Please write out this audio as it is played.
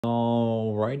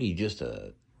Alrighty, just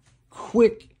a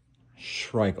quick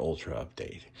Shrike Ultra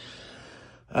update.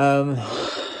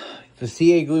 The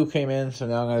CA glue came in, so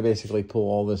now I'm gonna basically pull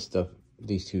all this stuff,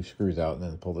 these two screws out, and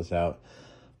then pull this out.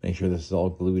 Make sure this is all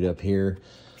glued up here.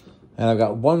 And I've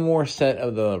got one more set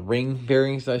of the ring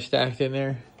bearings that I stacked in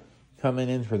there coming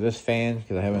in for this fan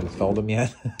because I haven't installed them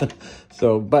yet.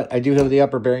 But I do have the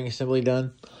upper bearing assembly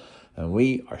done, and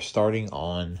we are starting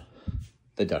on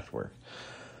the ductwork.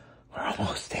 We're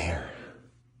almost there.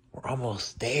 We're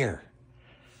almost there.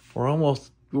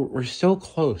 We're so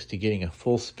close to getting a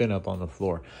full spin up on the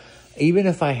floor. Even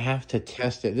if I have to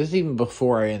test it, this is even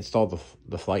before I install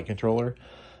the flight controller,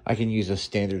 I can use a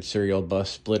standard serial bus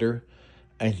splitter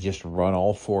and just run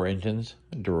all 4 engines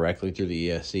directly through the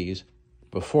ESCs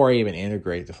before I even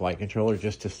integrate the flight controller,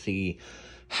 just to see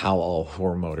how all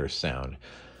 4 motors sound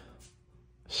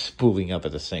spooling up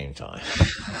at the same time.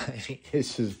 I mean,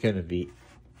 this is going to be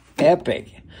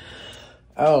epic.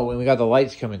 Oh, and we got the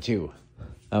lights coming too.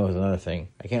 That was another thing.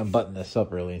 I can't button this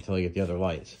up really until I get the other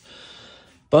lights.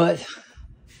 But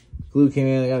glue came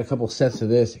in. I got a couple sets of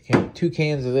this. It came with 2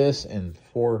 cans of this and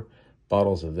 4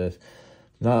 bottles of this.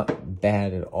 Not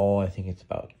bad at all. I think it's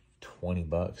about 20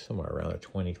 bucks, somewhere around there,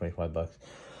 20, 25 bucks.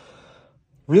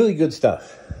 Really good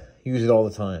stuff. Use it all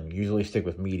the time. Usually stick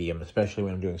with medium, especially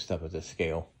when I'm doing stuff at this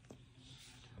scale.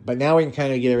 But now we can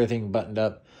kind of get everything buttoned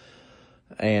up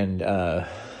and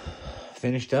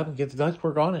finished up and get the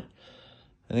ductwork on it.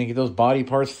 And then get those body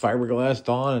parts fiberglassed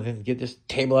on, and then get this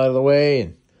table out of the way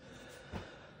and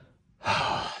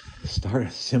start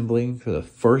assembling for the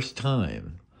first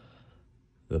time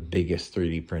the biggest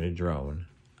 3D printed drone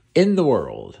in the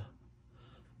world.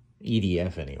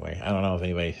 EDF anyway. I don't know if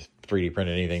anybody's 3D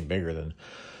printed anything bigger than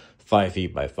 5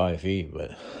 feet by 5 feet,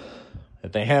 but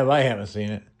if they have, I haven't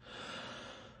seen it.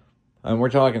 And we're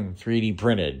talking 3D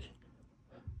printed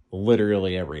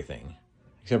literally everything,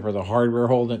 except for the hardware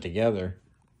holding it together.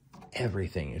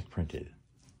 Everything is printed.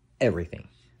 Everything.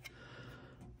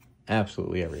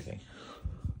 Absolutely everything.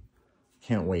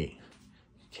 Can't wait.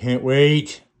 Can't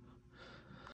wait.